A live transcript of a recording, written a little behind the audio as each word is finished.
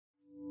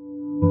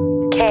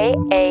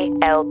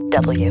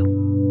KALW.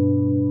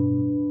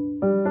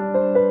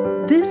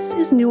 This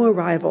is New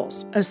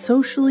Arrivals, a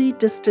socially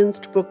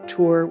distanced book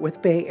tour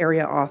with Bay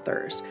Area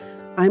authors.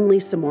 I'm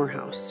Lisa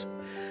Morehouse.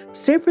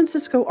 San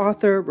Francisco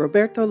author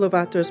Roberto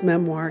Lovato's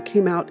memoir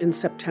came out in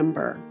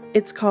September.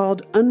 It's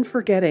called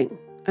Unforgetting,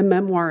 a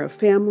memoir of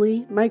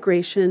family,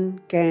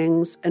 migration,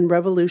 gangs, and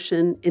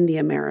revolution in the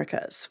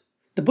Americas.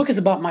 The book is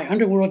about my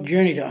underworld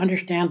journey to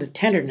understand the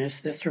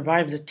tenderness that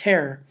survives the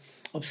terror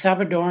of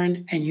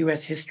Salvadoran and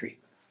U.S. history.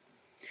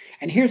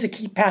 And here's a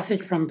key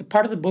passage from the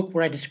part of the book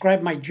where I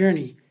describe my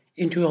journey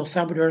into El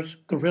Salvador's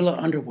guerrilla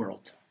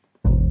underworld.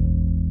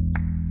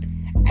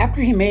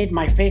 After he made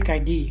my fake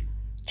ID,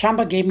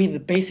 Chamba gave me the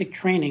basic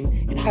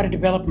training in how to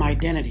develop my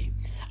identity,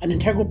 an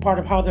integral part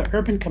of how the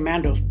urban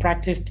commandos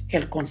practiced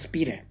el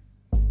conspire.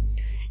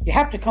 You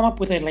have to come up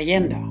with a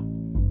leyenda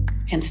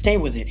and stay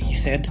with it, he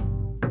said.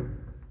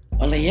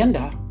 A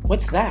leyenda?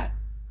 What's that?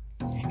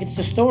 It's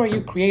the story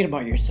you create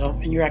about yourself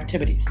and your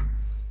activities.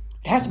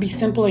 It has to be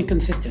simple and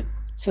consistent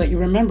so that you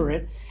remember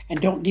it and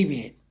don't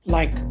deviate.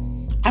 Like,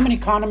 I'm an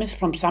economist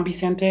from San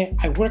Vicente,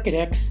 I work at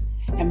X,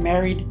 am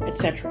married,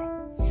 etc.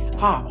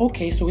 Ah,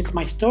 okay, so it's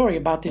my story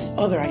about this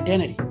other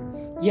identity.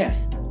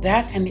 Yes,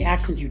 that and the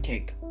actions you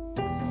take.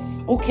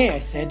 Okay, I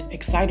said,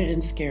 excited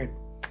and scared.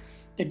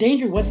 The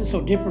danger wasn't so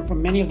different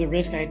from many of the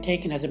risks I had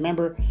taken as a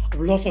member of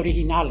Los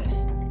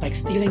Originales, like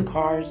stealing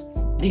cars,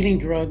 dealing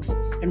drugs,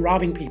 and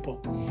robbing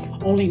people.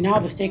 Only now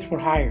the stakes were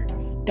higher.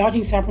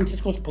 Dodging San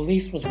Francisco's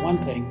police was one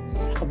thing.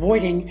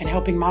 Avoiding and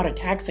helping mount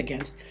attacks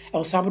against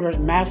El Salvador's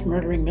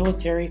mass-murdering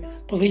military,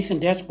 police, and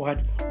death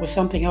squad was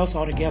something else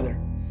altogether.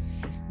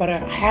 But I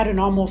had an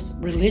almost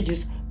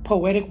religious,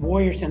 poetic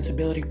warrior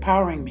sensibility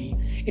powering me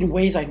in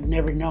ways I'd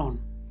never known.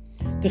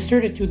 The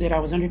certitude that I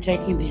was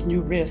undertaking these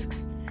new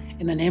risks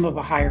in the name of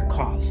a higher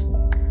cause.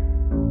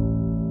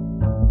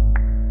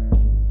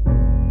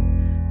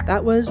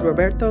 That was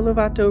Roberto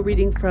Lovato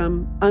reading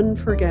from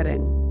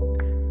Unforgetting.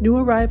 New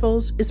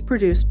Arrivals is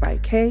produced by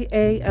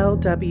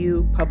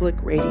KALW Public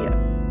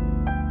Radio.